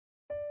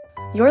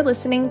You're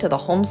listening to the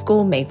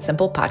Homeschool Made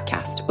Simple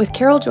podcast with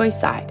Carol Joy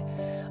Seid.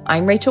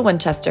 I'm Rachel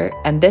Winchester,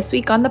 and this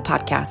week on the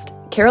podcast,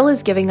 Carol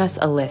is giving us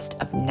a list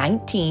of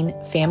 19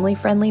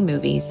 family-friendly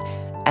movies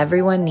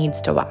everyone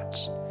needs to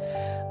watch.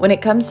 When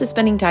it comes to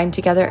spending time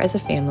together as a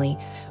family,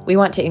 we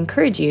want to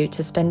encourage you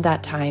to spend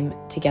that time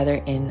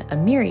together in a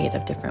myriad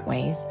of different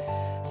ways.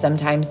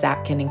 Sometimes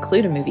that can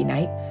include a movie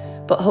night,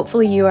 but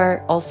hopefully you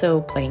are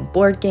also playing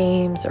board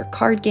games or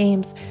card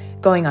games,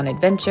 going on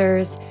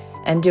adventures,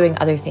 and doing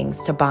other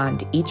things to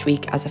bond each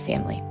week as a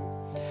family.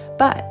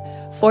 But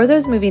for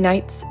those movie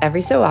nights,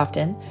 every so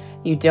often,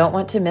 you don't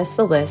want to miss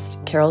the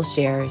list Carol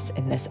shares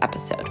in this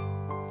episode.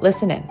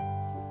 Listen in.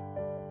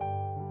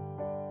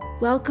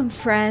 Welcome,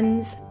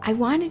 friends. I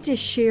wanted to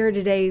share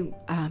today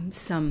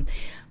some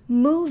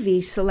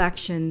movie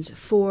selections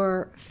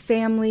for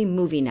family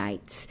movie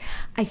nights.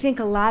 I think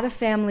a lot of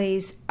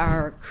families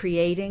are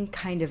creating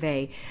kind of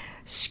a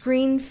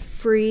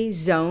screen-free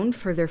zone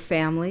for their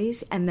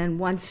families, and then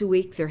once a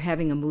week they're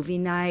having a movie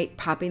night,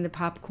 popping the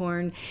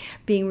popcorn,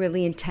 being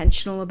really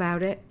intentional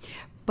about it.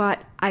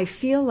 But I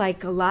feel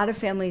like a lot of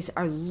families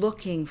are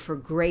looking for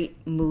great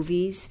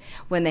movies.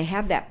 When they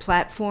have that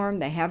platform,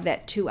 they have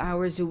that 2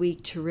 hours a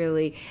week to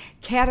really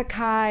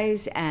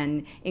catechize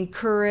and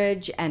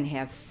encourage and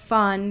have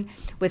fun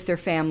with their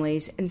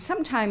families. And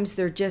sometimes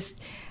they're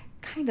just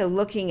kind of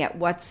looking at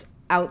what's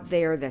out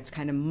there that's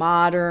kind of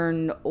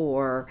modern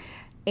or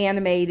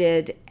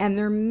animated, and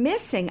they're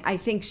missing, I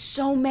think,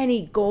 so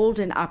many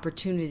golden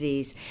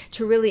opportunities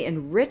to really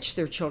enrich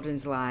their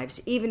children's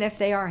lives, even if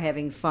they are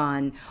having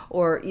fun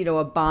or,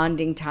 a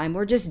bonding time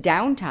or just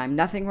downtime.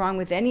 Nothing wrong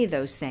with any of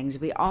those things.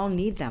 We all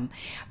need them.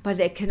 But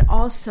it can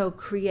also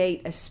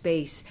create a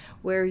space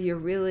where you're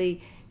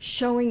really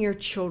showing your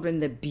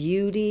children the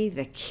beauty,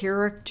 the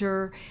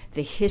character,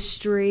 the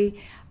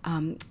history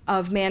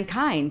of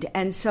mankind.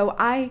 And so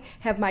I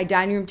have my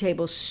dining room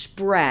table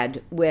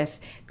spread with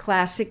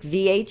classic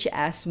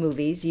VHS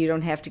movies. You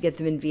don't have to get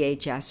them in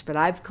VHS, but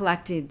I've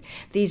collected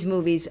these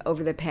movies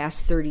over the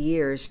past 30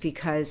 years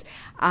because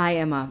I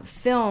am a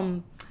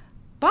film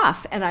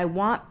buff and I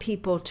want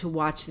people to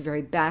watch the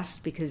very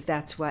best because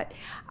that's what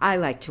I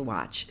like to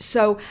watch.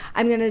 So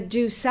I'm going to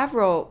do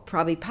several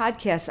probably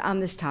podcasts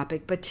on this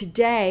topic, but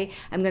today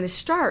I'm going to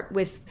start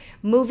with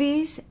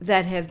movies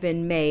that have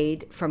been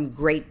made from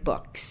great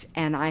books,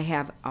 and I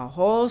have a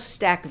whole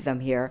stack of them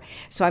here.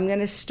 So I'm going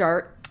to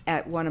start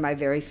at one of my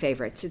very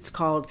favorites. It's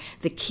called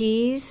The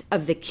Keys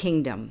of the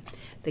Kingdom.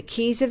 The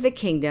Keys of the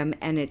Kingdom,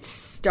 and it's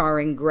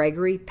starring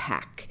Gregory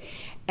Peck.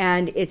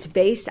 And it's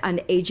based on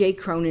A.J.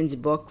 Cronin's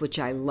book, which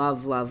I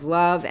love, love,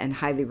 love, and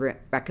highly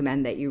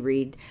recommend that you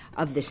read,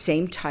 of the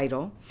same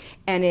title.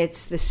 And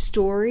it's the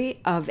story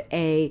of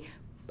a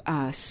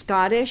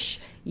Scottish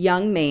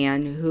young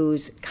man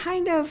who's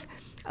kind of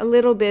a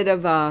little bit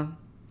of a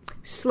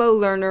slow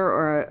learner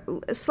or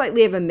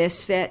slightly of a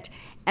misfit.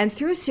 And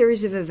through a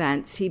series of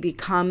events, he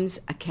becomes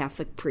a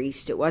Catholic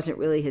priest. It wasn't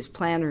really his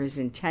plan or his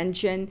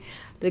intention.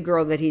 The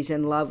girl that he's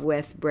in love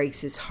with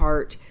breaks his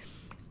heart.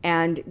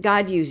 And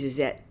God uses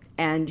it,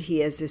 and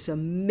he has this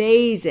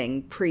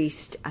amazing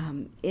priest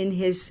in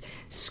his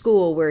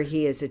school where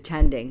he is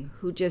attending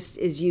who just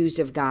is used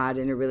of God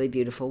in a really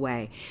beautiful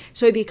way.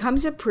 So he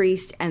becomes a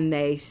priest, and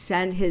they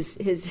send his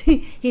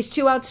he's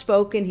too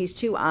outspoken, he's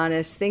too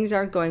honest, things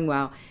aren't going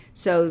well.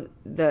 So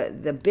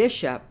the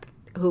bishop,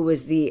 who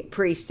was the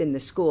priest in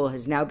the school,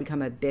 has now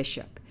become a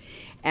bishop.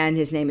 And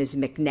his name is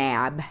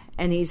McNabb,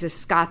 and he's a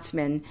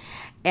Scotsman.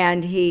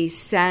 And he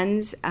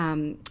sends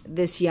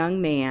this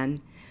young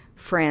man,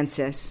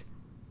 Francis,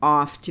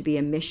 off to be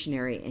a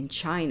missionary in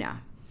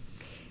China.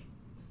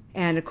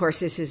 And of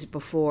course, this is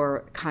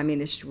before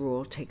communist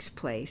rule takes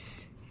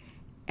place.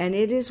 And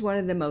it is one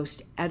of the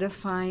most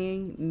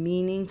edifying,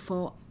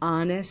 meaningful,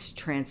 honest,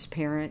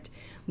 transparent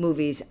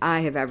movies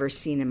I have ever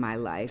seen in my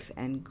life.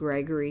 And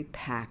Gregory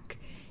Peck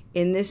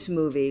in this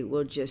movie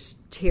will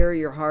just tear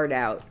your heart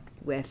out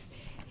with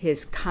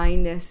his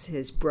kindness,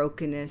 his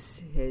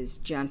brokenness, his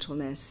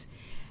gentleness,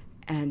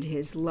 and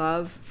his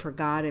love for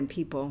God and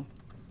people.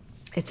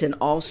 It's an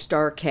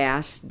all-star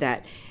cast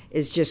that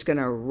is just going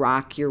to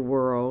rock your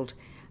world.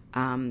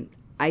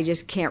 I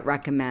just can't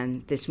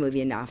recommend this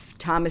movie enough.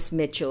 Thomas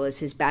Mitchell is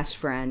his best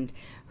friend,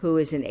 who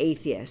is an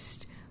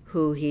atheist,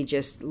 who he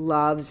just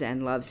loves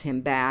and loves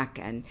him back.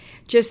 And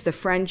just the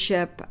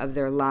friendship of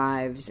their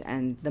lives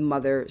and the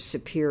Mother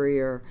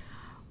Superior.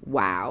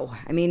 Wow.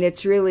 I mean,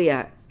 it's really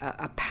a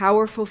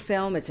powerful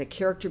film. It's a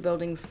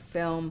character-building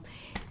film.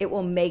 It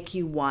will make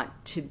you want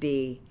to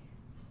be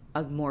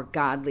a more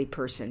godly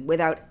person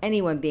without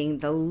anyone being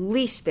the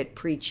least bit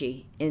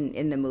preachy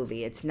in the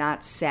movie. It's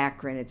not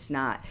saccharine. It's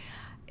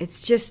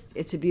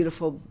a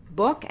beautiful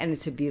book, and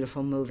it's a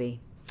beautiful movie.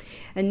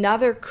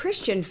 Another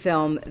Christian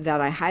film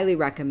that I highly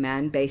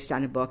recommend based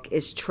on a book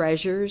is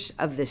Treasures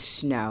of the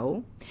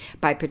Snow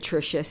by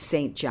Patricia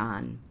St.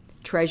 John.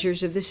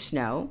 Treasures of the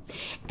Snow.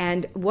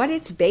 And what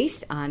it's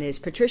based on is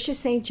Patricia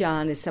St.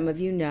 John, as some of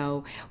you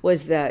know,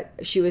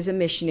 she was a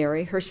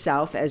missionary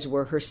herself, as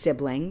were her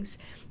siblings.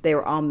 They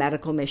were all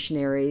medical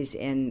missionaries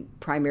in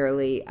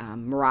primarily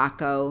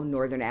Morocco,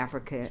 Northern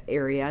Africa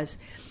areas.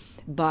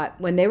 But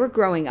when they were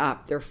growing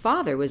up, their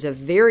father was a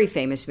very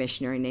famous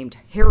missionary named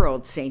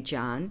Harold St.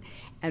 John,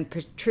 and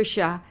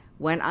Patricia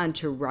went on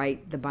to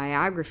write the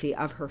biography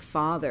of her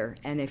father.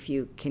 And if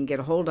you can get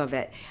a hold of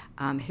it,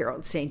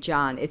 Harold St.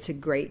 John, it's a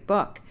great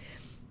book.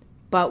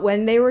 But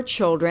when they were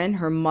children,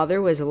 her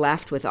mother was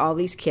left with all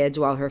these kids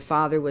while her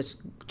father was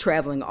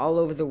traveling all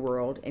over the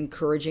world,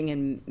 encouraging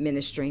and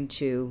ministering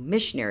to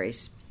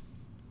missionaries.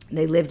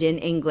 They lived in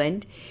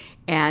England,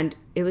 and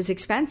it was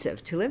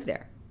expensive to live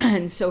there.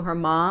 And so her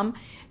mom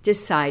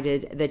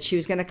decided that she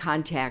was going to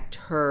contact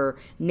her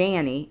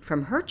nanny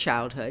from her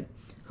childhood,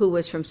 who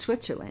was from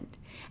Switzerland,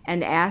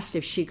 and asked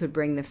if she could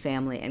bring the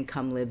family and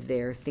come live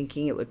there,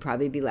 thinking it would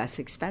probably be less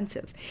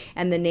expensive.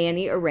 And the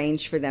nanny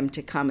arranged for them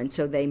to come, and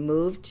so they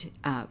moved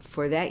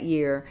for that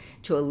year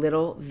to a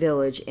little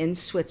village in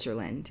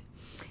Switzerland.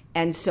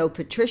 And so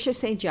Patricia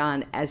St.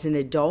 John, as an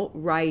adult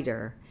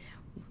writer,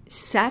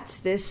 sets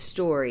this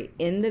story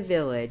in the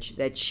village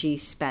that she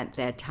spent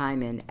that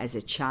time in as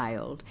a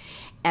child.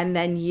 And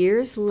then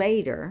years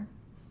later,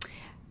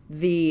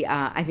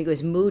 I think it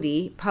was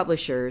Moody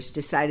Publishers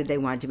decided they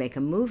wanted to make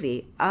a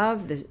movie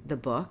of the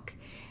book.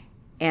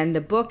 And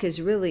the book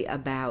is really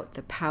about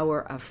the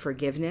power of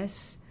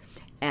forgiveness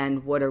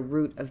and what a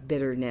root of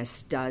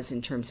bitterness does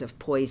in terms of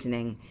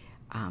poisoning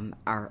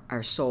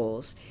our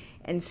souls.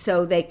 And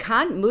so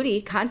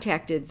Moody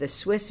contacted the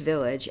Swiss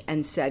village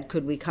and said,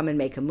 could we come and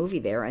make a movie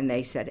there? And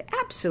they said,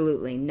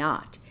 absolutely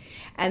not.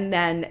 And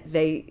then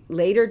they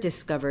later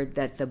discovered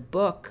that the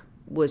book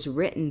was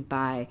written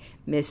by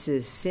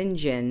Mrs. St.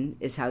 John,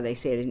 is how they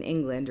say it in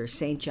England, or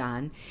St.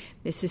 John,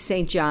 Mrs.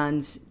 St.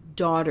 John's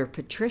daughter,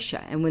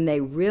 Patricia. And when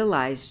they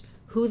realized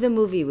who the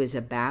movie was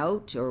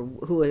about, or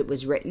who it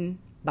was written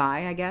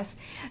by, I guess,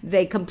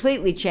 they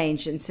completely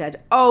changed and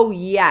said, oh,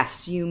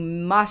 yes, you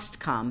must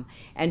come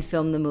and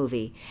film the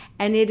movie.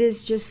 And it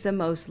is just the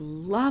most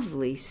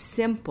lovely,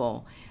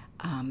 simple,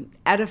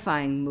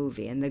 edifying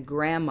movie. And the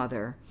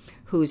grandmother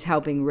who's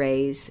helping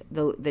raise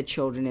the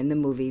children in the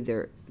movie,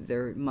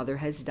 their mother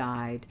has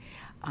died,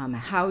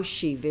 how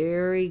she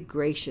very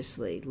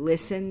graciously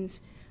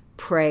listens,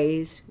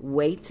 prays,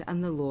 waits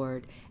on the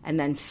Lord, and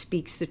then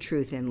speaks the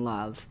truth in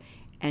love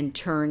and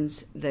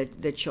turns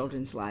the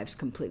children's lives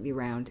completely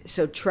around.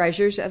 So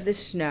Treasures of the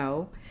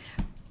Snow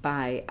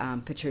by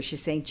Patricia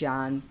St.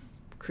 John,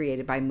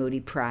 created by Moody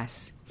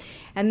Press.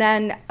 And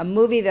then a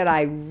movie that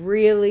I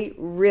really,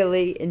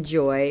 really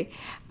enjoy.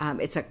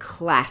 It's a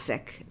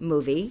classic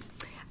movie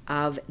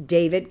of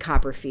David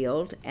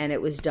Copperfield, and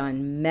it was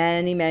done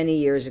many, many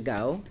years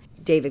ago.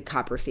 David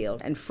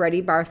Copperfield. And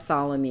Freddie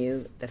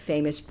Bartholomew, the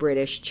famous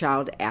British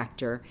child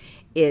actor,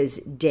 is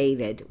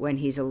David when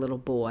he's a little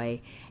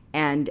boy.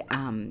 And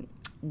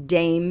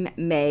Dame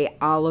May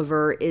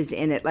Oliver is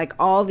in it, like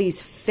all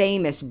these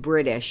famous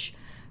British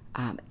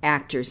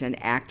actors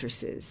and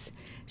actresses.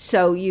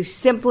 So you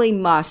simply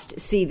must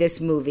see this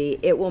movie.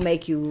 It will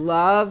make you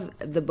love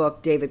the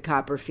book, David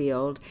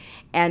Copperfield,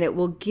 and it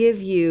will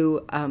give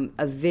you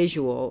a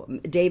visual.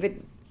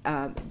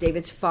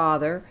 David's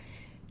father,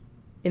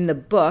 in the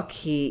book,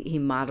 he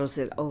models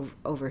it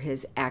over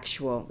his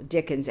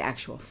Dickens'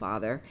 actual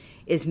father,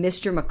 is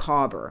Mr.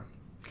 Micawber.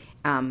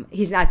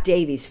 He's not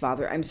Davy's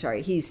father. I'm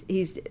sorry.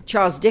 He's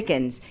Charles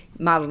Dickens,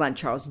 modeled on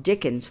Charles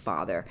Dickens'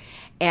 father.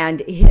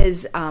 And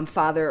his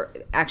father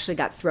actually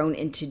got thrown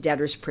into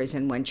debtor's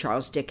prison when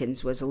Charles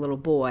Dickens was a little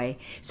boy.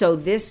 So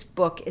this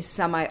book is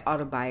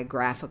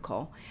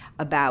semi-autobiographical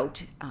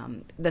about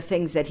the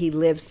things that he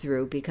lived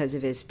through because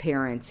of his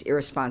parents'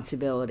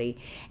 irresponsibility.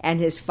 And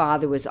his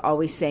father was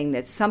always saying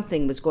that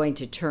something was going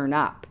to turn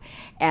up.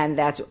 And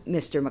that's what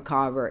Mr.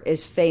 Micawber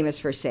is famous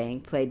for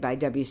saying, played by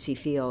W.C.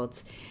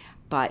 Fields.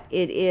 But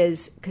it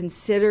is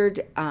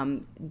considered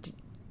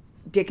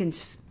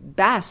Dickens'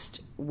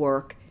 best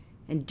work,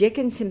 and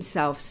Dickens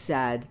himself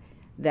said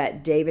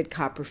that David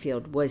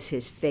Copperfield was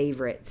his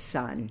favorite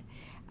son,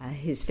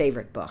 his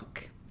favorite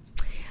book.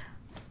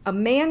 A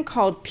Man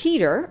Called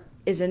Peter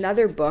is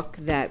another book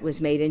that was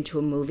made into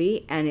a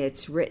movie, and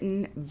it's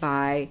written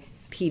by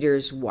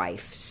Peter's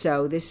wife.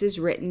 So this is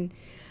written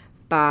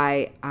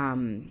by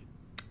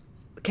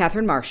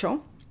Catherine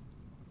Marshall,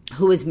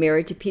 who was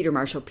married to Peter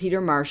Marshall.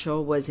 Peter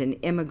Marshall was an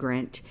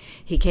immigrant.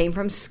 He came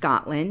from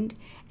Scotland,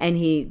 and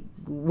he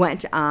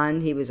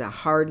was a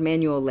hard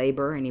manual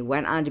labor, and he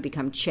went on to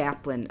become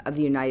chaplain of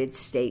the United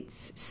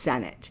States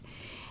Senate.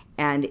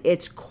 And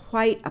it's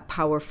quite a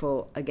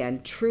powerful,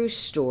 again, true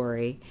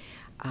story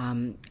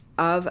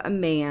of a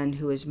man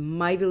who is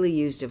mightily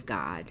used of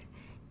God,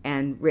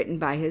 and written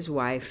by his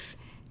wife.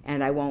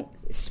 And I won't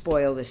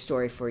spoil the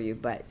story for you,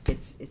 but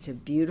it's a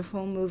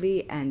beautiful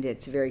movie, and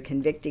it's a very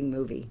convicting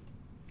movie.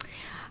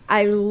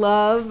 I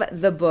love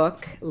the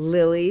book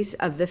Lilies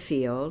of the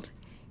Field,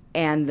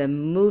 and the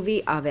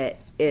movie of it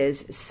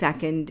is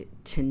second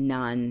to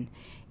none.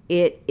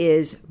 It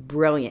is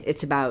brilliant.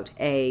 It's about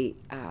a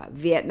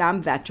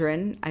Vietnam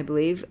veteran, I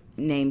believe,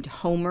 named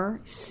Homer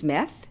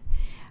Smith.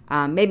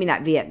 Maybe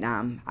not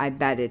Vietnam. I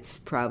bet it's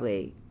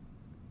probably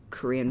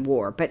Korean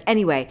War. But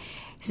anyway,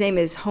 his name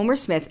is Homer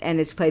Smith, and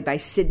it's played by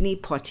Sidney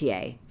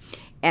Poitier.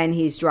 And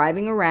he's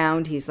driving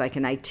around. He's like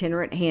an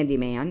itinerant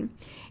handyman.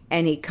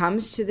 And he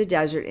comes to the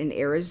desert in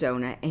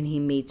Arizona, and he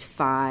meets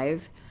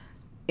 5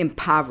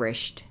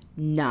 impoverished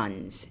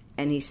nuns.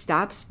 And he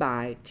stops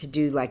by to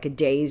do like a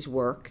day's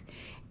work.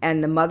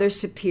 And the Mother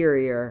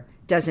Superior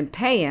doesn't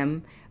pay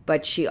him,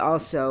 but she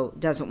also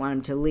doesn't want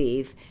him to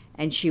leave.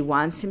 And she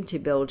wants him to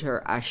build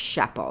her a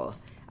chapel.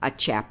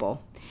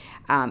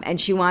 And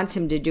she wants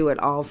him to do it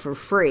all for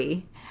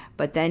free.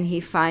 But then he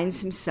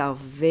finds himself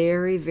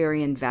very,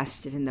 very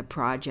invested in the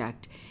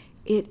project.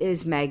 It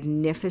is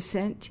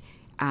magnificent.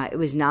 It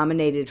was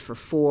nominated for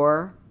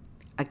 4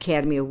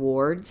 Academy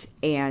Awards,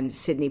 and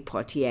Sidney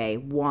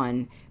Poitier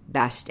won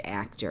Best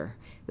Actor.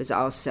 It was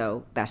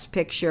also Best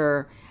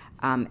Picture.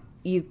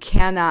 You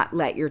cannot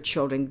let your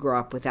children grow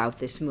up without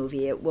this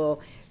movie. It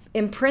will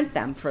imprint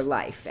them for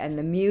life. And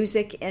the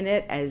music in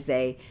it as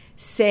they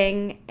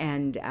sing,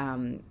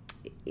 and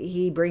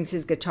he brings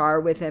his guitar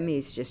with him.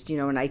 He's just,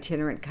 an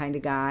itinerant kind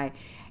of guy,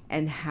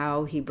 and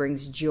how he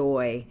brings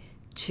joy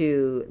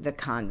to the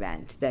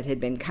convent that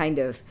had been kind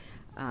of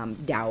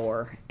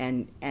dour,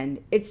 and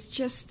it's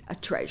just a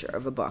treasure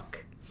of a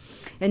book.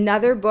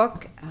 Another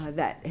book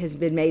that has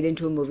been made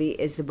into a movie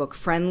is the book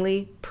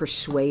Friendly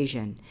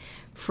Persuasion.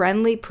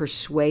 Friendly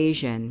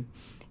Persuasion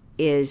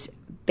is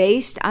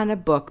based on a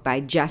book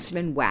by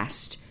Jessamyn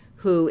West,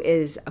 who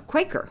is a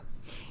Quaker.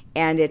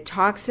 And it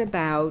talks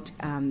about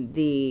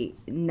the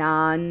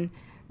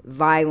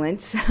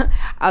non-violence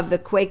of the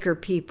Quaker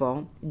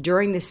people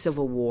during the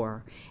Civil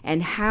War,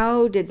 and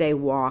how did they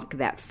walk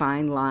that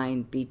fine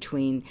line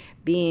between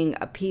being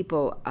a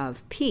people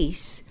of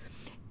peace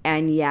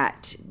and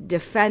yet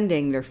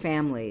defending their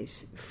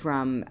families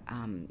from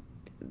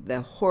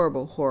the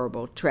horrible,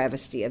 horrible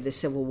travesty of the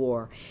Civil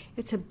War.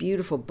 It's a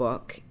beautiful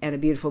book and a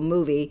beautiful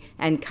movie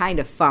and kind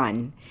of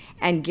fun.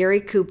 And Gary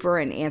Cooper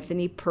and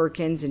Anthony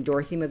Perkins and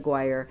Dorothy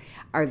McGuire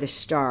are the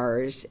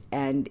stars.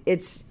 And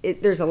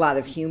there's a lot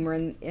of humor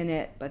in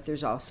it, but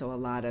there's also a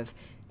lot of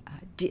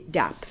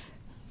depth.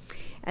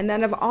 And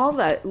then of all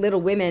the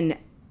Little Women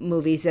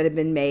movies that have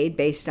been made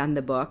based on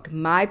the book,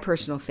 my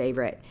personal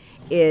favorite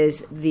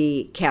is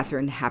the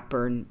Katharine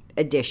Hepburn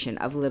edition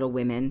of Little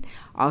Women.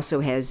 Also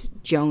has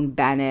Joan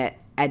Bennett,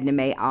 Edna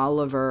May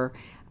Oliver,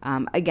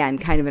 again,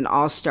 kind of an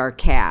all-star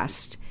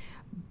cast.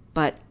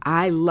 But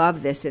I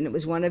love this, and it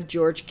was one of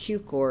George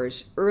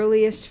Cukor's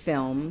earliest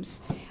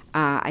films.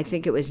 I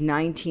think it was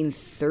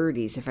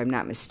 1930s, if I'm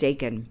not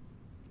mistaken.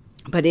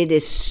 But it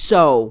is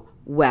so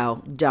well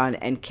done,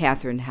 and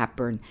Katharine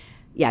Hepburn,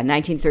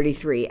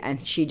 1933,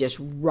 and she just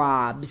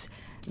robs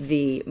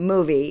the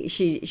movie.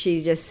 She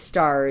just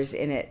stars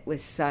in it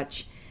with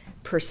such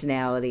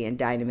personality and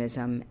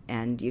dynamism,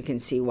 and you can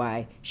see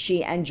why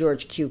she and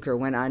George Cukor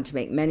went on to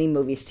make many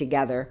movies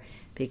together,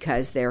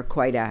 because they're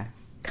quite a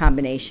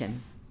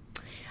combination.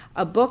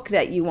 A book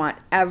that you want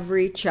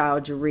every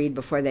child to read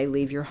before they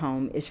leave your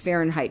home is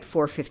Fahrenheit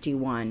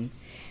 451.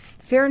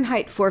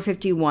 Fahrenheit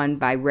 451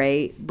 by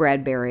Ray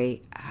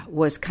Bradbury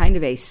was kind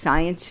of a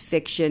science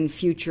fiction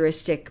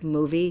futuristic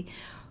movie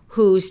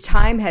whose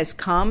time has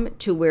come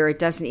to where it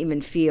doesn't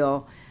even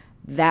feel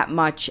that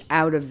much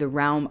out of the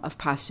realm of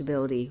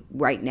possibility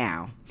right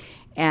now.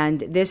 And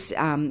this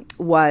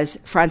was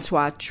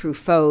Francois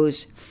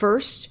Truffaut's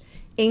first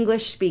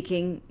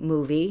English-speaking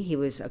movie. He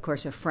was, of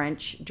course, a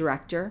French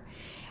director.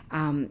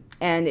 And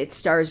it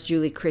stars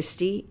Julie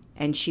Christie,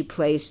 and she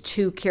plays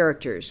 2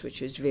 characters,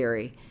 which was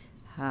very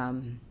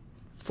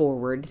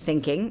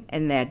forward-thinking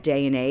in that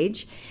day and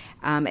age.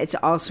 It's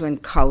also in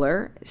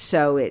color,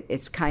 so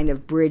it's kind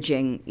of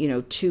bridging,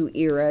 2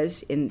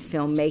 eras in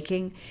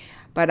filmmaking.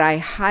 But I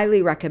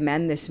highly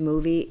recommend this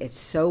movie. It's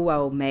so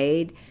well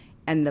made,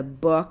 and the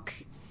book,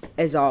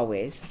 as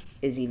always,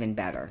 is even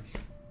better.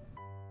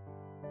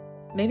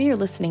 Maybe you're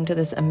listening to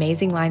this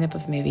amazing lineup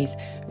of movies,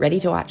 ready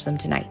to watch them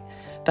tonight.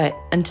 But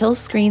until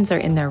screens are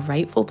in their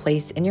rightful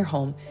place in your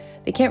home,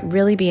 they can't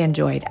really be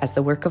enjoyed as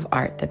the work of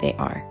art that they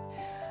are.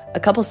 A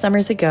couple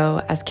summers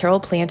ago, as Carol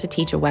planned to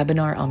teach a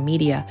webinar on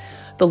media,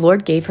 the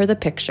Lord gave her the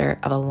picture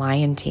of a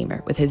lion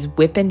tamer with his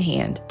whip in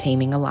hand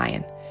taming a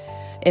lion.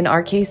 In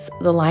our case,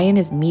 the lion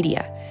is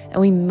media,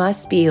 and we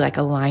must be like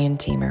a lion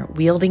tamer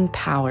wielding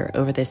power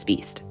over this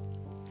beast.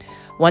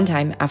 One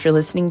time, after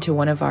listening to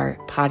one of our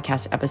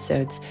podcast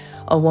episodes,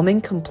 a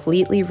woman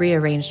completely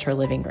rearranged her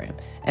living room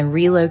and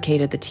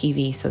relocated the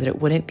TV so that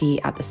it wouldn't be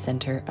at the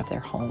center of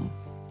their home.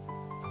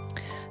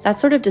 That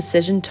sort of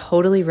decision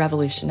totally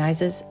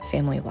revolutionizes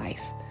family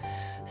life.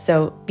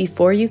 So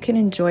before you can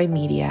enjoy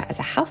media as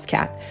a house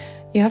cat,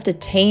 you have to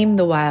tame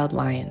the wild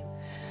lion.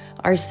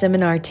 Our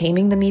seminar,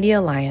 Taming the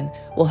Media Lion,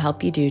 will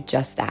help you do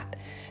just that.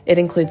 It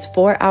includes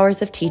 4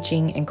 hours of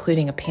teaching,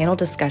 including a panel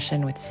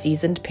discussion with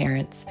seasoned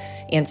parents,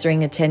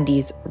 answering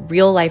attendees'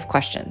 real-life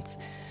questions.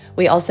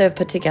 We also have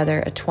put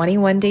together a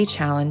 21-day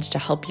challenge to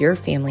help your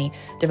family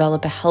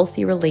develop a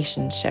healthy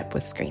relationship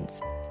with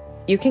screens.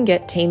 You can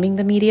get Taming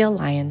the Media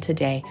Lion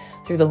today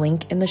through the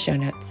link in the show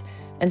notes,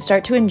 and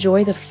start to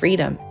enjoy the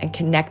freedom and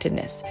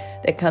connectedness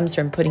that comes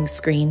from putting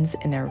screens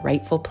in their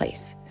rightful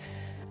place.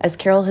 As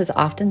Carol has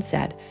often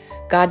said,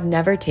 God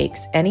never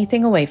takes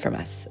anything away from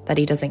us that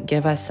He doesn't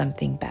give us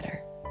something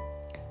better.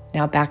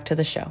 Now back to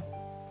the show.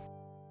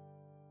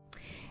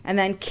 And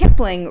then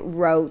Kipling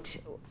wrote,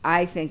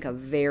 I think, a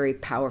very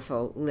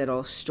powerful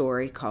little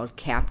story called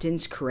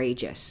Captains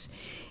Courageous.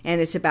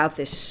 And it's about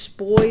this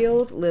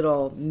spoiled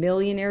little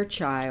millionaire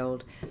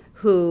child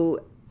who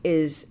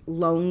is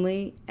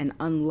lonely and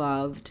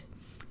unloved.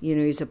 You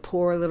know, he's a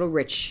poor little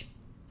rich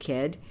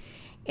kid.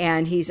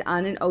 And he's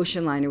on an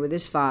ocean liner with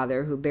his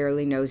father, who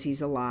barely knows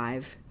he's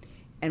alive.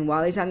 And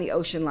while he's on the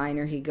ocean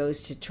liner, he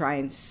goes to try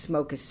and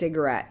smoke a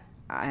cigarette,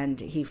 and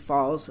he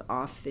falls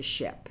off the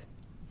ship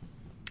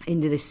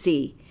into the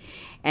sea.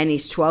 And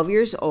he's 12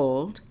 years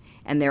old,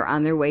 and they're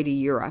on their way to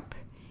Europe.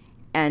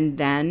 And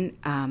then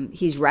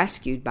he's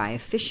rescued by a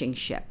fishing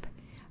ship.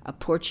 A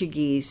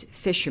Portuguese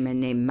fisherman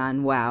named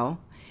Manuel,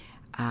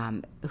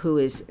 who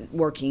is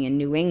working in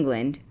New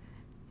England,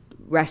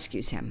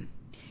 rescues him.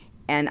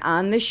 And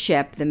on the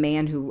ship, the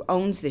man who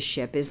owns the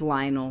ship is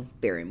Lionel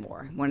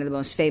Barrymore, one of the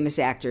most famous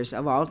actors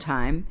of all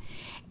time.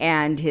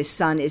 And his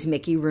son is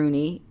Mickey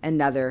Rooney,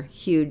 another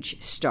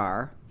huge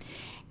star.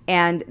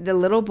 And the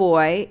little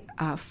boy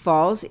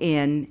falls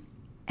in,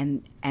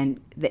 and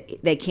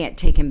they can't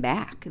take him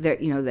back.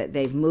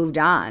 They've moved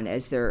on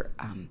as they're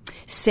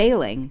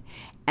sailing,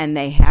 and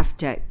they have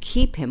to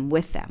keep him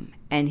with them.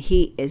 And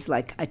he is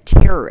like a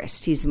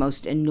terrorist. He's the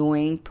most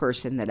annoying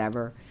person that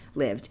ever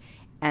lived.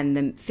 And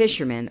the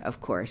fisherman, of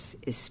course,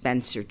 is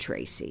Spencer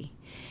Tracy.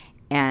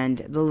 And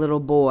the little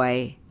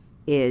boy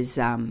is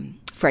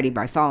Freddie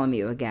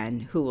Bartholomew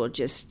again, who will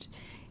just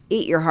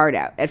eat your heart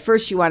out. At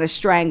first you want to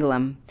strangle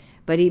him,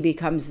 but he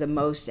becomes the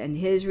most, and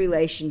his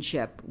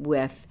relationship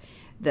with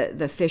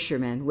the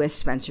fisherman, with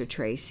Spencer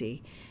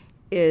Tracy,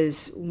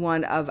 is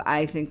one of,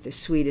 I think, the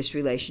sweetest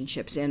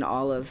relationships in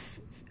all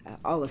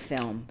of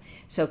film.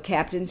 So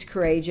Captains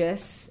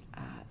Courageous,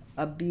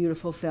 a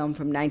beautiful film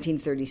from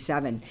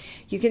 1937.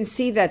 You can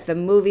see that the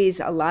movies,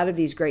 a lot of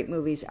these great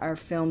movies, are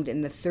filmed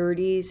in the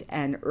 30s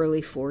and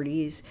early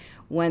 40s,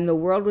 when the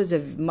world was a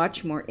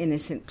much more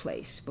innocent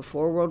place,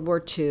 before World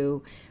War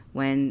II,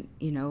 when,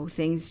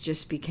 things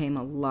just became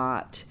a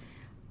lot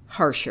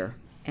harsher.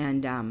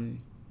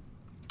 And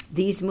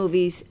these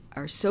movies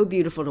are so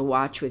beautiful to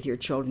watch with your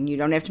children. You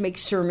don't have to make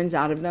sermons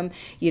out of them.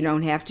 You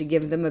don't have to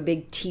give them a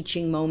big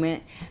teaching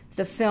moment.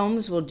 The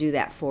films will do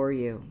that for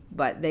you,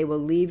 but they will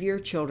leave your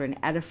children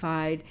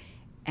edified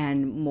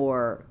and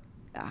more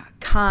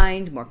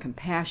kind, more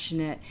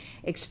compassionate,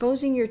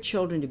 exposing your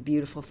children to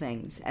beautiful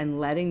things and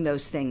letting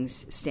those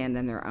things stand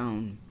on their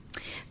own.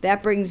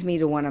 That brings me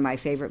to one of my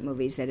favorite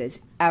movies that has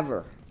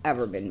ever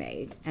been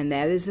made, and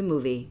that is the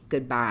movie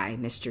Goodbye,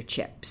 Mr.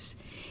 Chips.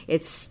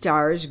 It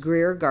stars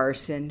Greer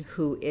Garson,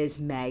 who is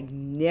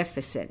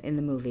magnificent in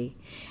the movie,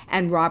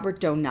 and Robert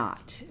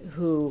Donat,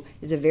 who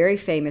is a very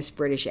famous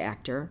British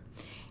actor,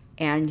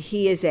 and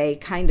he is a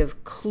kind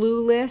of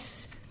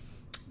clueless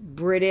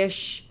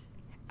British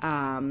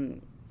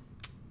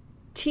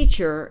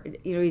teacher.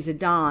 He's a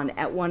don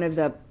at one of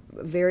the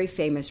very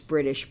famous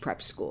British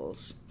prep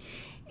schools,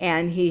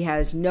 and he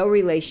has no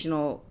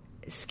relational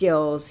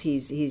skills.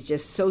 He's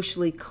just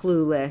socially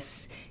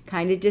clueless,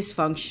 kind of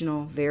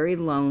dysfunctional, very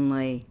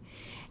lonely.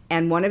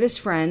 And one of his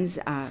friends,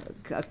 a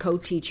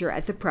co-teacher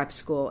at the prep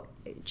school,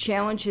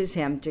 challenges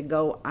him to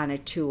go on a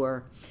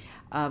tour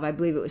of, I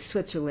believe it was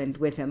Switzerland,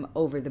 with him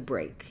over the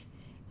break.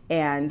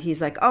 And he's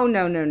like, oh,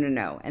 no.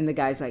 And the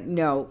guy's like,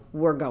 no,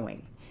 we're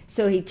going.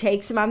 So he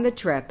takes him on the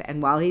trip,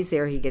 and while he's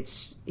there,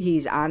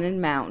 he's on a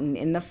mountain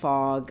in the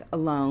fog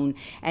alone,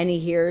 and he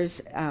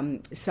hears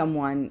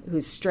someone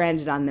who's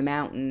stranded on the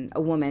mountain,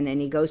 a woman, and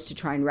he goes to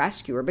try and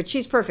rescue her, but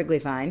she's perfectly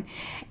fine,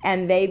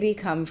 and they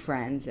become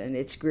friends, and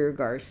it's Greer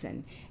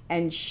Garson,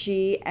 and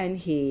she and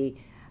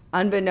he,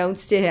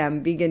 unbeknownst to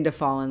him, begin to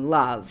fall in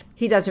love.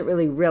 He doesn't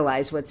really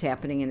realize what's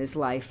happening in his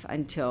life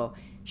until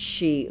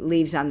she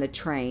leaves on the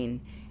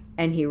train,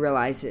 and he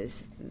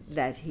realizes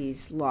that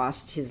he's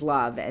lost his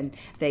love. And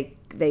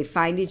they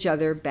find each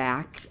other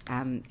back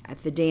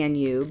at the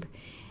Danube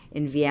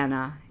in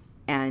Vienna,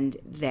 and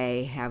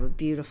they have a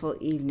beautiful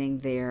evening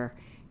there,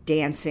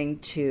 dancing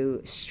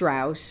to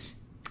Strauss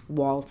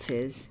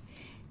waltzes.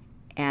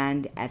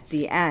 And at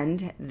the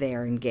end,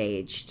 they're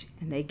engaged,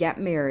 and they get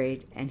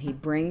married, and he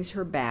brings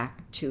her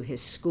back to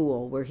his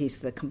school, where he's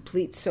the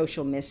complete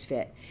social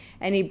misfit.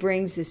 And he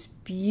brings this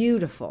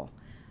beautiful,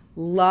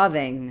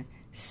 loving,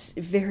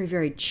 very,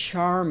 very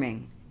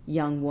charming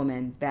young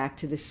woman back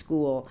to the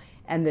school,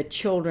 and the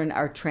children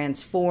are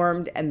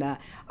transformed, and the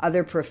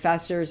other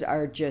professors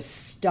are just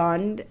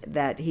stunned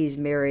that he's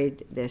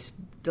married this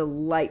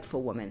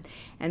delightful woman.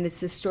 And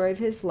it's the story of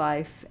his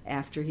life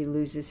after he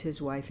loses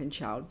his wife in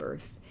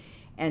childbirth,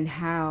 and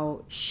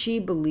how she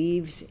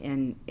believes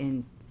in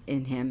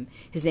him.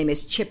 His name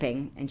is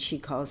Chipping, and she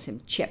calls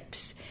him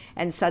Chips.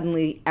 And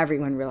suddenly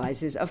everyone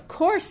realizes, of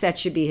course, that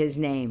should be his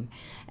name.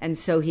 And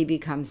so he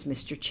becomes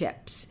Mr.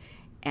 Chips.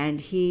 And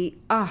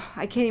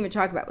I can't even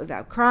talk about it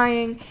without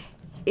crying.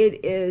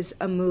 it is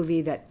a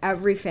movie that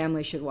every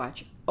family should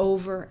watch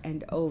over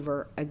and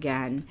over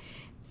again.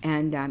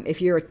 And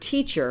if you're a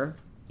teacher,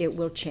 it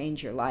will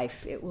change your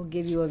life. It will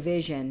give you a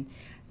vision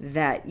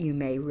that you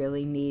may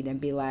really need and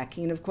be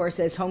lacking. And of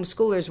course, as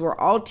homeschoolers, we're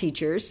all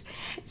teachers.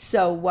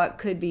 So what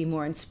could be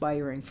more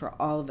inspiring for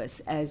all of us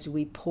as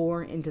we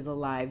pour into the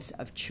lives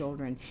of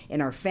children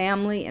in our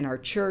family, in our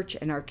church,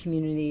 in our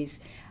communities?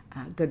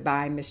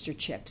 Goodbye, Mr.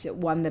 Chips. It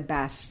won the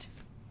Best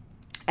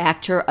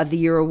Actor of the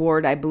Year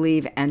award, I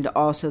believe, and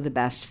also the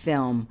Best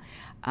Film.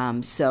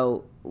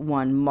 So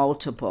won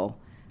multiple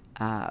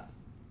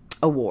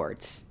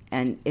awards.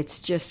 And it's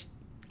just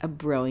a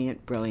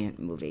brilliant, brilliant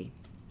movie.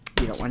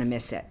 You don't want to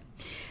miss it.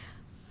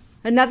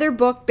 Another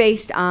movie,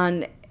 based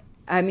on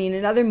a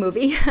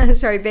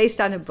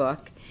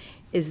book,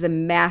 is the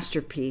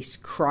masterpiece,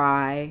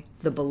 Cry,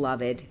 the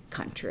Beloved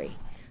Country.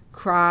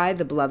 Cry,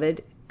 the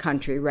Beloved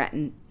Country,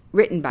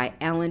 written by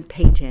Alan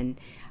Paton,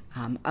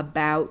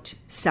 about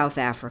South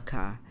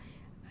Africa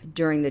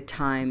during the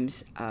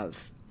times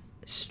of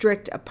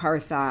strict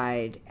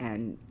apartheid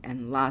and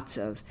lots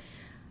of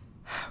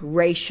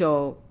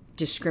racial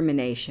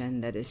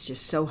discrimination that is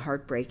just so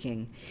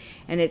heartbreaking.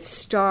 And it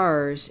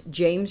stars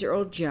James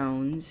Earl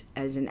Jones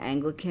as an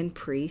Anglican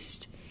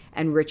priest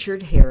and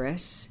Richard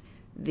Harris,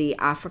 the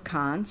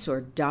Afrikaans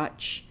or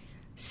Dutch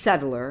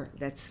settler,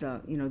 that's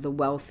the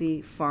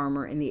wealthy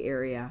farmer in the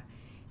area,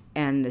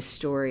 and the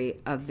story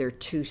of their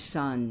two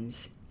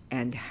sons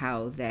and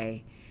how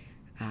they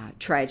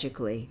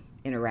tragically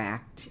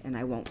interact. And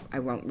I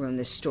won't ruin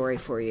this story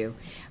for you,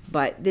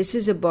 but this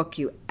is a book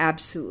you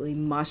absolutely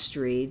must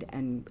read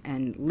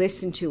and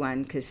listen to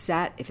on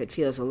cassette if it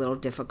feels a little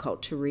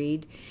difficult to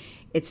read.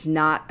 It's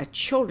not a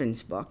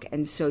children's book,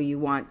 and so you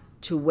want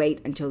to wait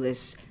until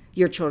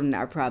your children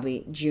are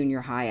probably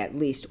junior high at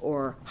least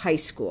or high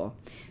school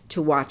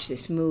to watch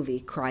this movie,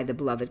 Cry, the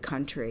Beloved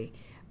Country.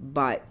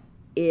 But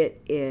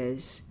it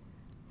is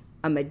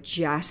a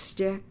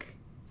majestic,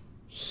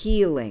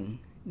 healing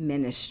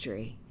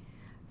ministry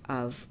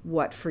of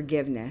what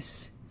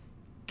forgiveness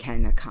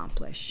can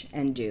accomplish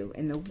and do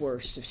in the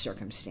worst of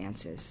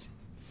circumstances.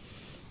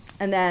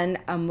 And then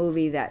a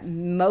movie that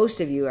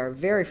most of you are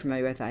very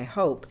familiar with, I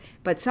hope,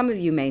 but some of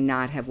you may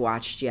not have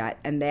watched yet,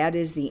 and that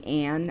is the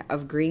Anne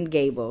of Green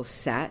Gables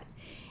set,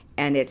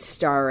 and it's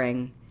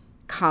starring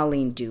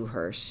Colleen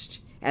Dewhurst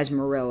as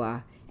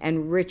Marilla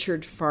and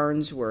Richard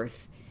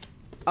Farnsworth.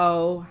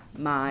 Oh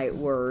my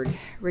word,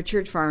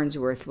 Richard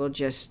Farnsworth will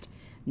just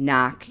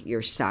knock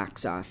your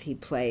socks off. He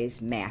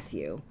plays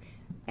Matthew,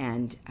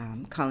 and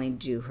Colleen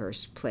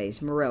Dewhurst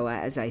plays Marilla,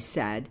 as I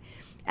said,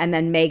 and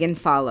then Megan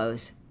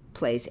Follows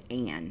plays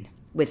Anne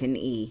with an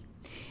E.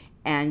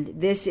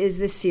 And this is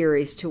the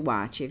series to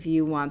watch if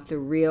you want the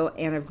real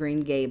Anne of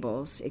Green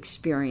Gables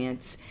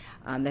experience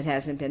that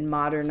hasn't been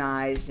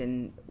modernized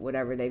and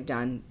whatever they've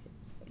done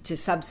to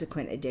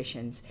subsequent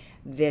editions.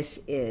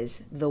 This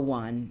is the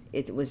one.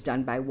 It was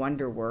done by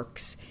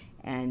WonderWorks,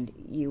 and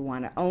you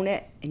want to own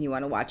it and you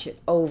want to watch it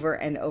over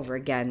and over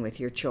again with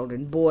your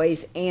children.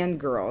 Boys and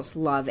girls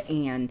love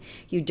Anne.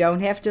 You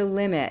don't have to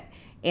limit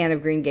Anne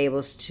of Green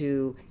Gables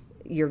to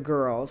your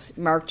girls.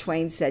 Mark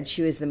Twain said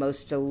she was the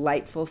most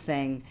delightful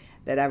thing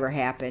that ever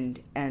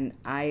happened, and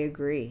I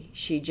agree.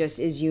 She just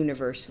is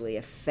universally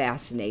a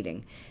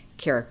fascinating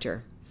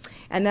character.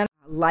 And then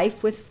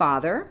Life with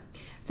Father,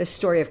 the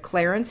story of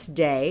Clarence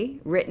Day,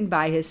 written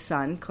by his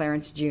son,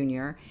 Clarence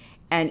Jr.,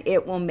 and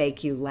it will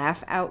make you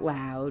laugh out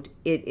loud.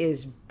 It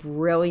is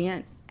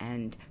brilliant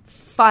and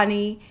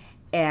funny,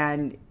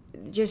 and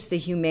just the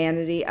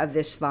humanity of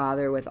this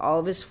father with all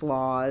of his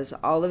flaws,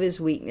 all of his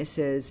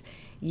weaknesses,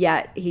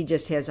 yet he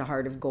just has a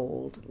heart of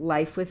gold.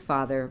 Life with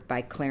Father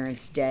by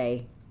Clarence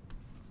Day.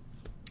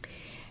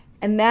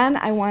 And then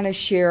I want to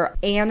share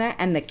Anna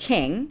and the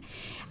King,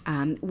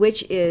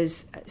 which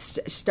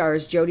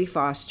stars Jodie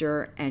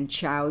Foster and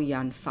Chow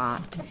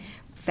Yun-Fat.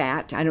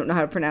 I don't know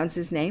how to pronounce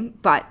his name,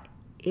 but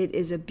it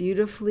is a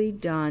beautifully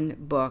done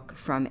book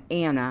from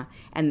Anna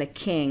and the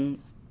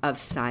King of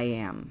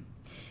Siam.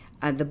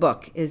 The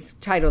book is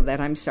titled that,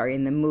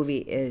 and the movie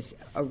is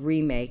a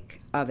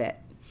remake of it.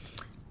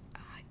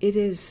 It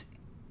is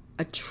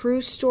a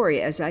true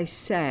story, as I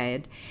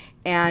said,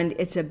 and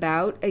it's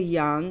about a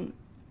young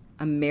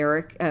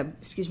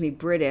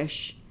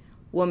British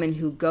woman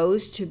who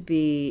goes to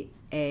be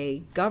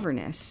a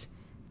governess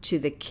to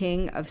the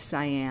King of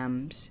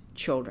Siam's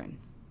children.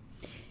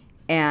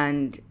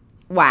 And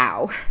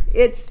wow,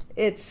 it's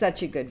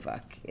such a good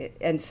book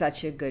and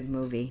such a good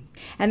movie.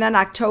 And then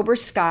October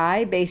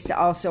Sky, based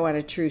also on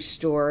a true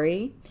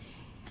story,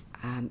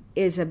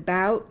 is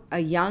about a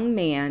young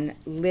man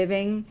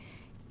living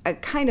a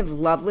kind of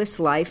loveless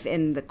life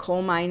in the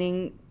coal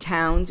mining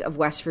towns of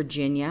West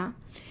Virginia.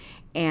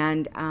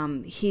 And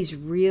he's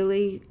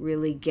really,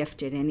 really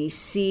gifted. And he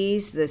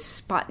sees the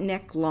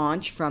Sputnik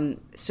launch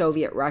from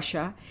Soviet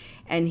Russia,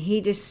 and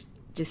he just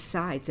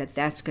decides that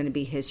that's going to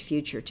be his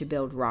future, to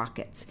build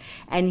rockets.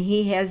 And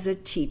he has a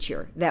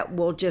teacher that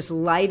will just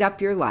light up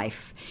your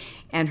life.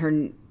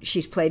 And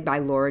she's played by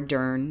Laura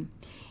Dern.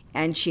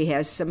 and she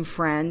has some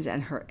friends,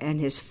 and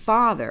his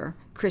father,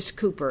 Chris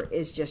Cooper,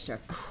 is just a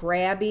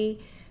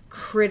crabby,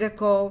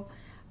 critical,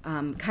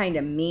 kind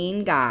of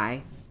mean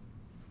guy.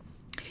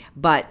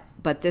 But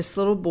this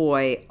little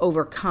boy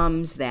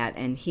overcomes that,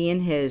 and he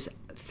and his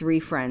 3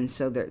 friends,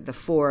 so the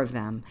 4 of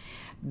them,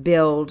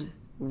 build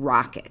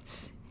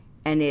rockets.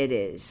 And it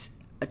is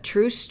a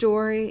true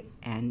story,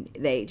 and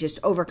they just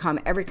overcome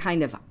every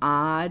kind of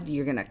odd.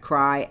 You're going to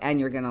cry and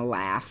you're going to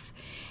laugh.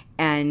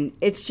 And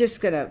it's just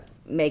going to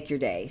make your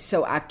day.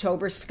 So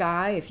October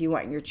Sky, if you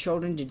want your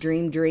children to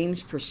dream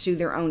dreams, pursue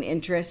their own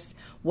interests,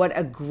 what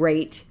a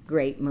great,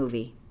 great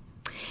movie.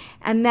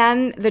 And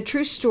then the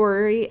true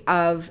story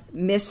of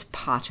Miss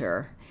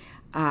Potter.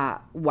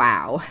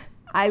 Wow.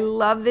 I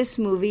love this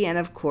movie, and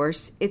of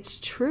course, it's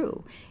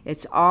true.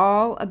 It's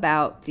all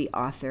about the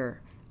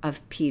author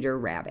of Peter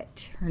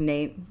Rabbit. Her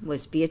name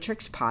was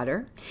Beatrix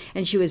Potter,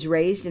 and she was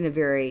raised in a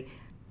very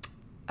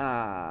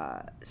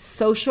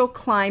social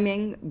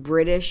climbing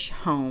British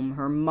home.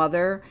 Her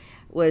mother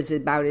was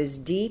about as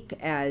deep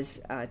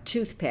as a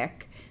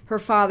toothpick. Her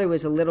father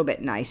was a little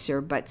bit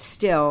nicer, but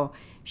still,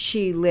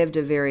 she lived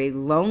a very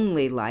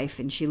lonely life,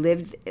 and she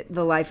lived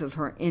the life of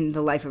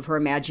her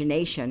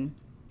imagination.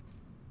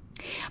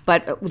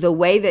 But the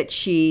way that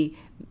she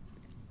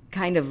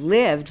kind of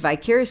lived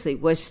vicariously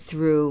was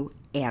through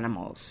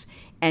animals.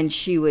 And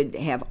she would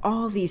have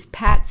all these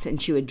pets,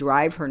 and she would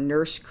drive her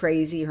nurse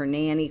crazy, her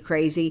nanny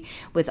crazy,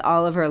 with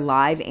all of her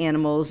live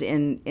animals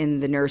in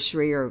the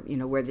nursery, or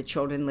where the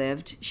children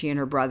lived, she and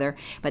her brother.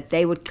 But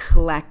they would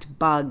collect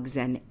bugs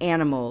and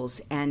animals,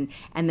 and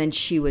then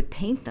she would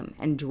paint them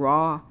and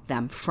draw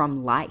them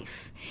from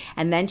life.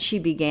 And then she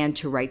began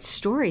to write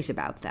stories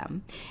about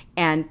them.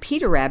 And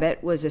Peter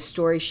Rabbit was a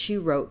story she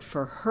wrote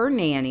for her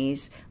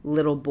nanny's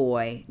little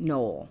boy,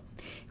 Noel,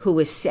 who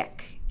was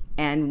sick.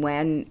 And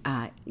when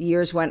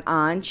years went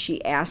on,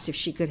 she asked if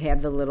she could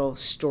have the little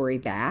story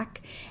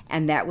back.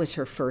 And that was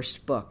her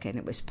first book. And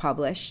it was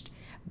published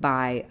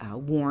by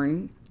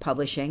Warren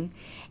Publishing.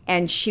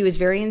 And she was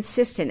very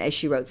insistent, as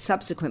she wrote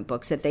subsequent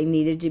books, that they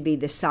needed to be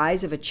the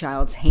size of a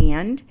child's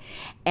hand.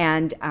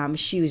 And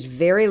she used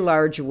very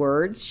large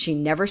words. She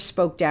never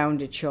spoke down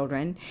to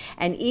children.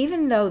 And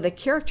even though the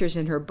characters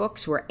in her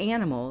books were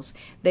animals,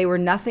 they were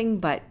nothing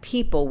but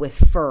people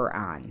with fur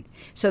on.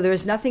 So there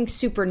was nothing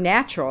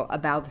supernatural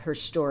about her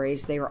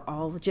stories. They were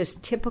all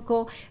just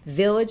typical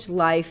village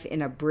life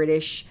in a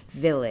British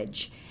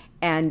village.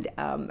 And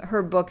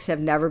her books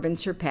have never been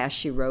surpassed.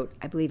 She wrote,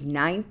 I believe,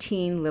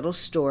 19 little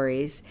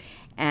stories,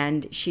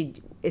 and she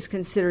is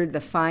considered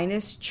the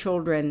finest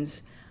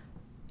children's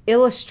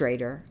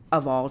illustrator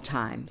of all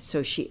time.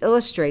 So she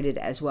illustrated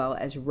as well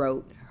as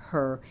wrote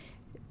her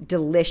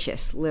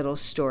delicious little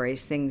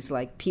stories, things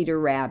like Peter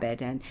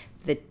Rabbit and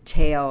the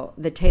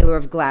Tailor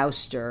of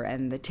Gloucester,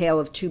 and the Tale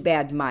of Two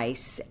Bad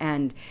Mice,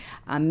 and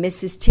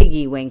Mrs.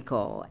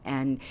 Tiggywinkle.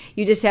 And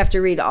you just have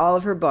to read all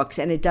of her books,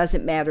 and it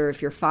doesn't matter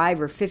if you're 5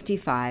 or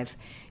 55,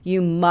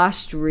 you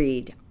must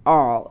read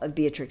all of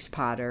Beatrix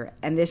Potter.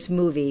 And this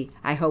movie,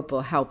 I hope,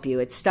 will help you.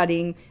 It's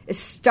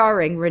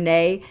starring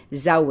Renee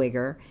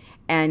Zellweger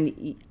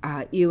and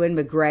Ewan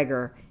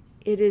McGregor.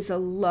 It is a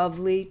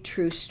lovely,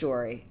 true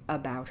story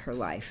about her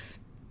life.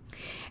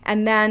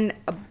 And then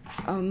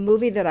a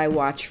movie that I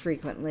watch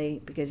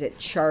frequently because it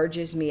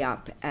charges me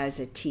up as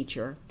a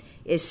teacher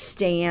is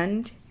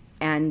Stand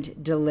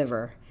and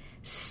Deliver.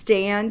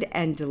 Stand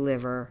and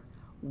Deliver.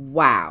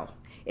 Wow.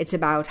 It's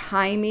about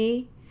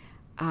Jaime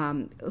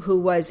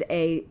Escalante,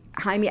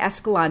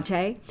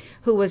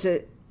 who was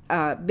a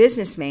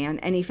businessman,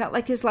 and he felt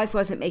like his life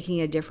wasn't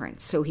making a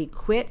difference. So he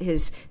quit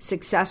his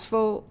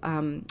successful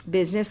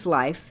business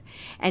life,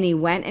 and he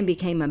went and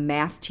became a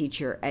math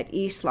teacher at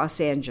East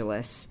Los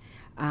Angeles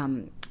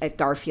at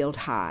Garfield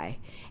High.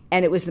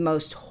 And it was the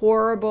most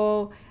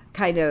horrible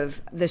kind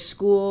of the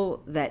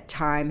school that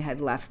time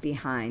had left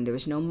behind. There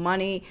was no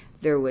money.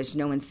 There was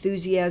no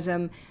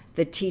enthusiasm.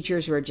 The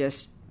teachers were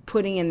just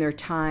putting in their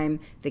time.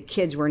 The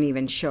kids weren't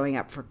even showing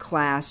up for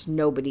class.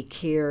 Nobody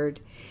cared.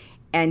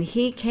 And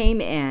he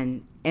came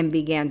in and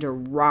began to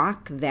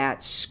rock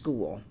that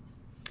school.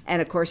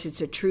 And, of course,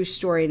 it's a true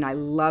story, and I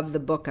love the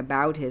book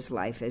about his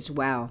life as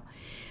well.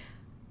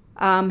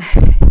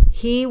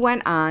 He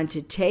went on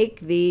to take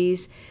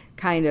these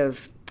kind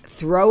of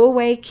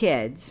throwaway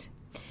kids.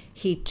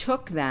 He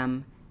took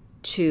them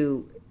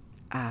to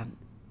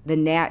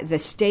the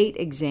state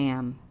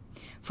exam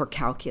for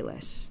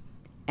calculus,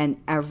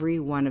 and every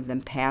one of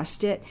them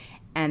passed it.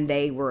 And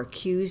they were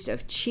accused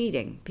of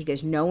cheating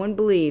because no one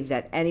believed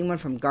that anyone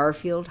from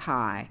Garfield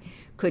High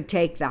could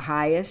take the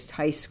highest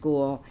high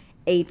school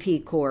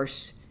AP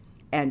course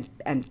and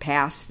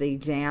pass the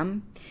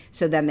exam.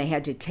 So then they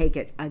had to take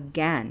it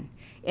again.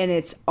 And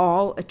it's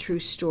all a true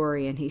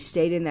story. And he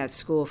stayed in that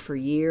school for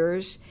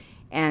years.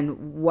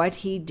 And what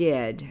he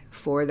did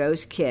for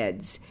those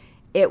kids,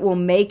 it will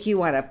make you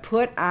want to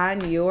put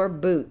on your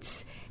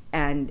boots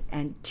and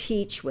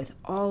teach with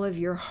all of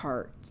your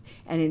heart,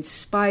 and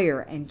inspire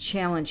and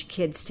challenge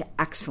kids to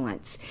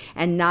excellence,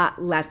 and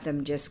not let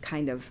them just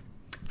kind of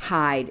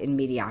hide in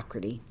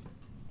mediocrity.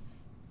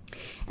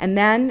 And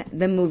then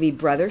the movie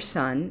Brother,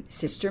 Sun,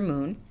 Sister,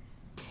 Moon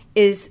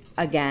is,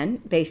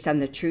 again, based on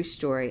the true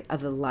story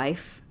of the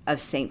life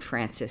of St.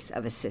 Francis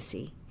of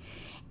Assisi.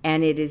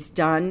 And it is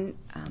done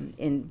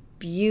in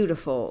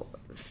beautiful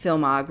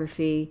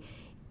filmography.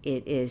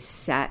 It is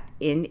set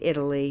in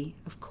Italy,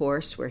 of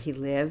course, where he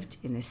lived,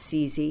 in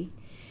Assisi.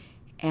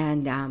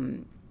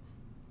 And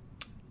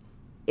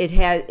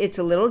it's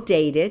a little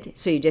dated,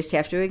 so you just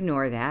have to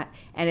ignore that.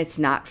 And it's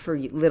not for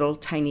little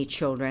tiny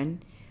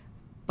children,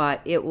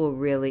 but it will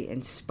really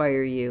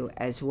inspire you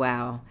as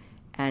well.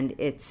 And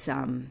it's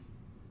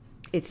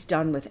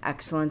done with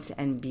excellence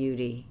and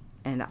beauty.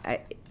 And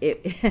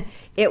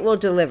it will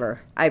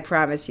deliver. I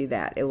promise you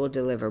that. It will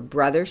deliver.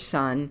 Brother,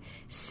 Sun,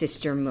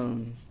 Sister,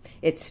 Moon.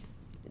 It's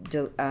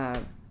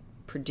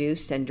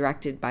produced and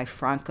directed by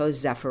Franco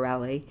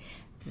Zeffirelli,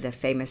 the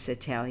famous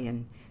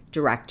Italian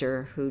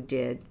director who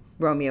did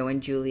Romeo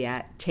and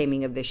Juliet,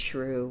 Taming of the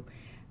Shrew,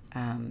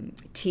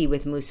 Tea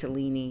with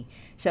Mussolini.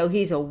 So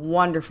he's a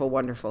wonderful,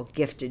 wonderful,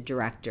 gifted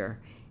director.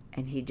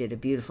 And he did a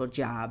beautiful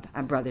job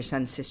on Brother,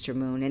 Sun, Sister,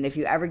 Moon. And if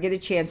you ever get a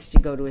chance to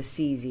go to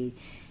Assisi,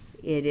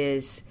 it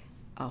is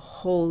a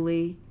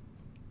holy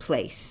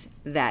place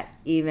that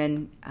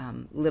even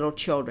little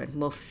children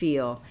will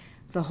feel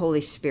the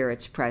Holy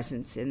Spirit's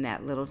presence in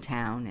that little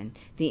town and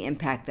the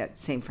impact that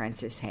St.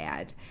 Francis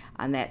had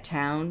on that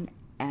town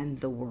and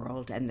the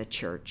world and the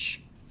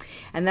church.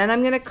 And then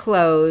I'm going to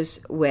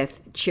close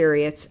with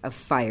Chariots of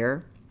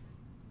Fire.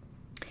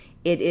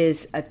 It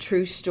is a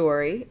true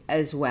story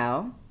as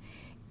well.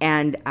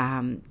 And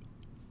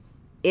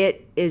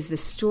it is the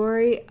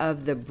story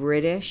of the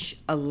British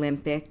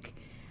Olympic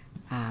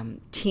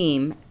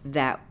team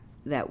that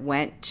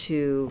went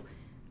to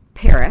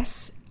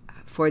Paris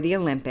for the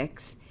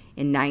Olympics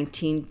in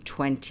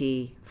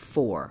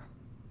 1924.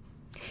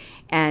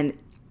 And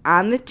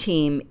on the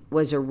team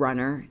was a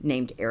runner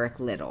named Eric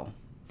Liddell.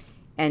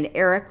 And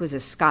Eric was a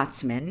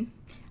Scotsman.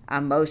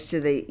 Most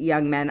of the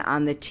young men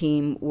on the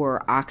team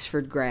were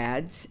Oxford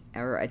grads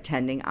or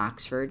attending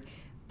Oxford.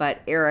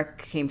 But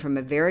Eric came from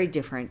a very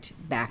different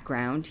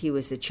background. He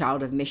was the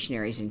child of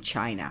missionaries in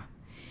China.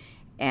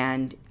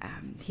 And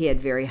he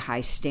had very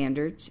high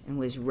standards and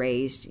was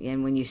raised.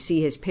 And when you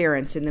see his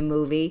parents in the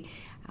movie,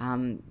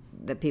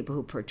 the people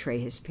who portray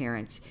his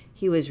parents,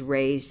 he was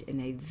raised in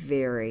a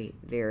very,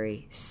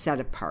 very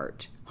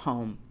set-apart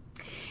home.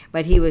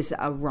 But he was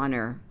a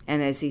runner.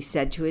 And as he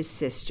said to his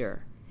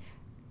sister,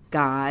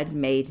 God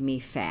made me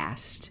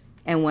fast.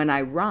 And when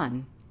I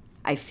run,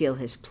 I feel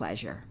his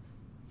pleasure.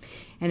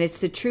 And it's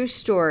the true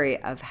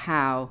story of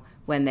how,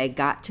 when they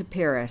got to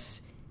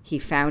Paris, he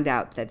found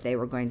out that they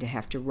were going to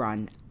have to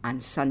run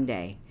on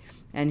Sunday.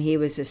 And he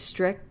was a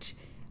strict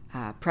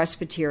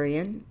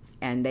Presbyterian,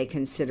 and they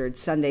considered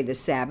Sunday the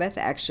Sabbath.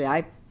 Actually,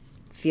 I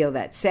feel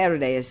that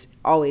Saturday is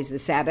always the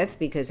Sabbath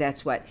because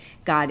that's what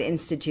God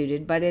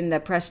instituted. But in the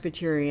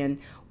Presbyterian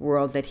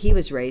world that he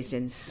was raised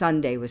in,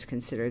 Sunday was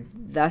considered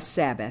the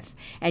Sabbath,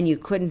 and you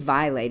couldn't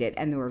violate it.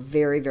 And there were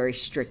very, very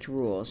strict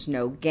rules.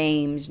 No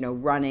games, no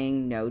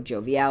running, no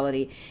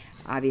joviality.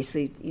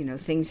 Obviously,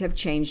 things have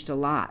changed a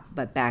lot,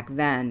 but back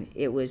then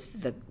it was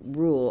the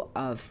rule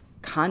of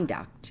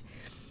conduct.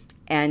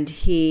 And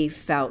he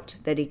felt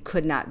that he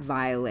could not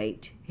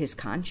violate his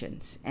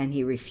conscience, and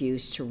he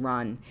refused to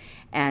run.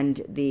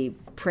 And the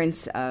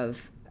Prince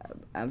of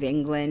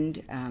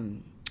England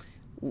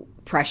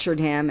pressured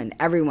him, and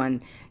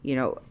everyone,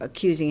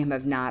 accusing him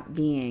of not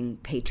being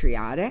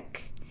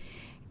patriotic.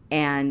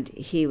 And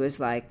he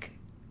was like,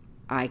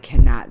 I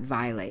cannot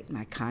violate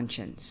my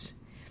conscience.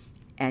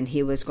 And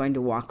he was going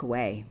to walk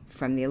away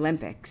from the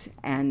Olympics.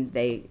 And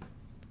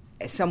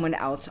someone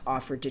else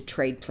offered to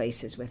trade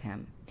places with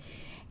him.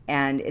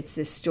 And it's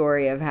this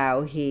story of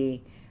how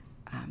he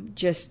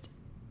just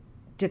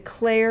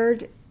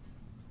declared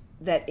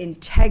that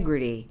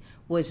integrity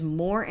was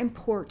more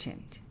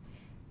important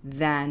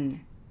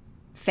than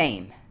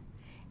fame,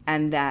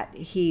 and that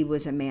he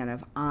was a man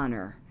of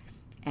honor.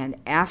 And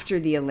after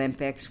the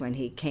Olympics, when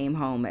he came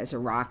home as a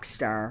rock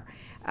star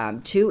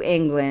to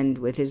England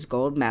with his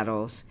gold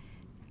medals,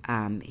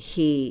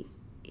 he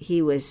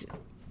was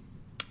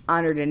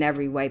honored in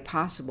every way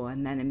possible,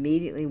 and then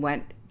immediately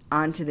went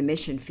onto the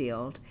mission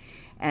field.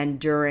 And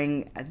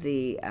during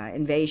the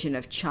invasion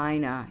of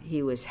China,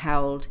 he was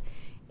held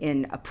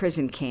in a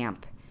prison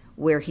camp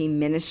where he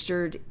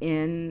ministered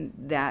in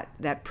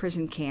that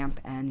prison camp,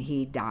 and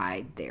he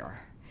died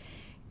there.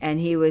 And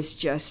he was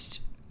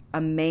just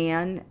a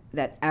man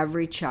that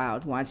every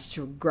child wants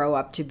to grow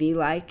up to be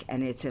like,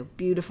 and it's a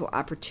beautiful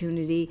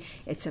opportunity.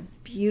 It's a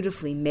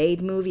beautifully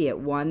made movie. It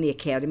won the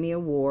Academy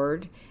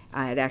Award.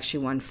 It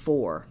actually won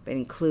 4,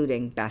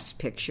 including Best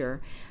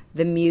Picture.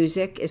 The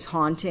music is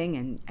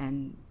haunting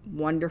and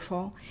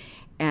wonderful,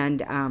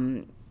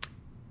 and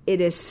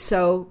it is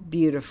so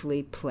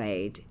beautifully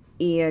played.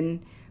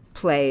 Ian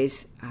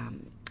plays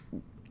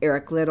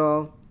Eric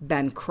Liddell,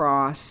 Ben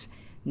Cross,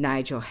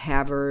 Nigel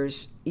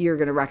Havers. You're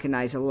going to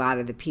recognize a lot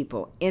of the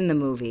people in the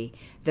movie.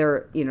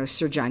 They're,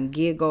 Sir John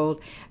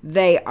Giegold.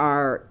 They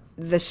are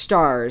the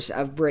stars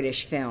of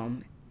British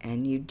film,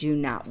 and you do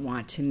not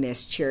want to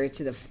miss Chariots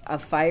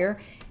of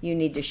Fire. You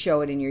need to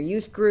show it in your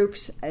youth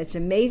groups. It's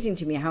amazing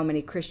to me how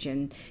many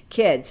Christian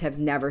kids have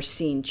never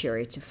seen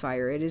Chariots of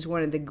Fire. It is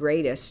one of the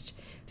greatest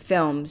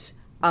films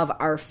of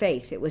our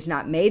faith. It was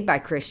not made by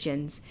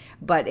Christians,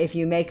 but if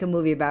you make a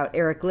movie about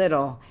Eric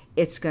Liddell,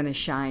 it's going to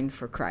shine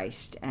for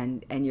Christ,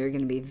 and you're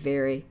going to be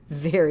very,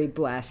 very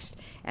blessed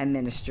and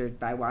ministered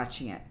by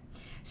watching it.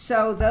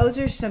 So those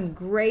are some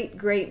great,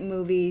 great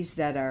movies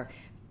that are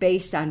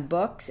based on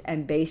books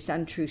and based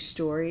on true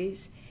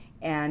stories.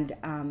 And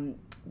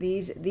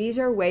these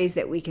are ways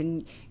that we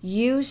can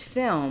use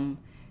film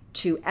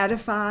to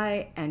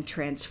edify and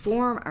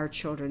transform our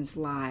children's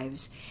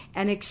lives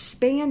and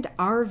expand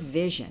our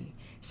vision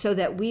so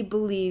that we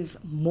believe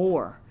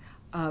more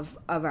of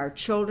our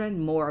children,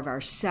 more of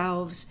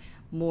ourselves,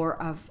 more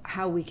of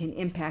how we can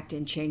impact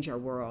and change our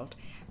world.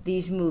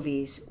 These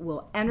movies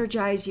will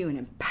energize you and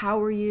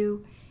empower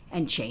you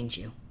and change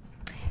you.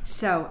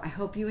 So I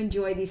hope you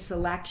enjoy these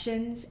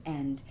selections,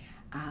 and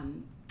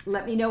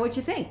let me know what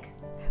you think.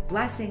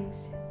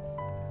 Blessings.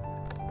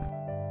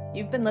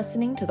 You've been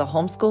listening to the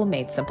Homeschool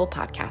Made Simple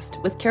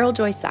podcast with Carol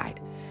Joy Seid.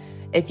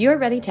 If you're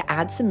ready to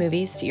add some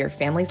movies to your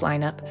family's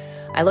lineup,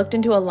 I looked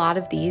into a lot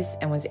of these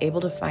and was able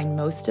to find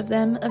most of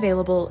them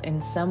available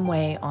in some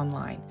way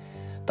online.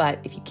 But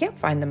if you can't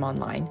find them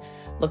online,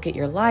 look at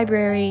your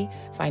library,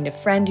 find a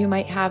friend who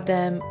might have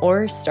them,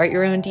 or start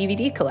your own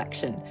DVD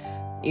collection.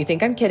 You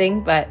think I'm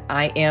kidding, but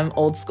I am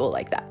old school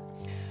like that.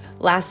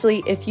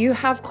 Lastly, if you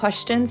have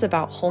questions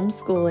about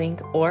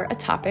homeschooling or a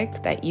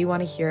topic that you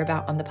want to hear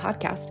about on the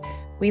podcast,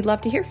 we'd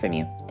love to hear from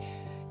you.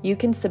 You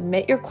can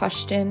submit your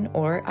question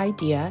or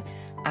idea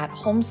at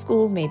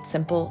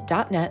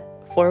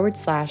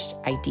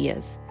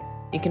homeschoolmadesimple.net/ideas.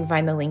 You can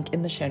find the link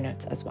in the show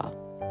notes as well.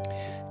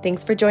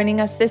 Thanks for joining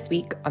us this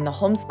week on the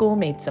Homeschool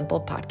Made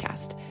Simple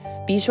podcast.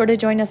 Be sure to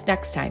join us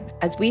next time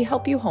as we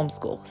help you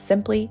homeschool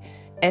simply,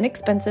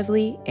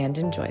 inexpensively, and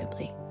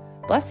enjoyably.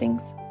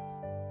 Blessings.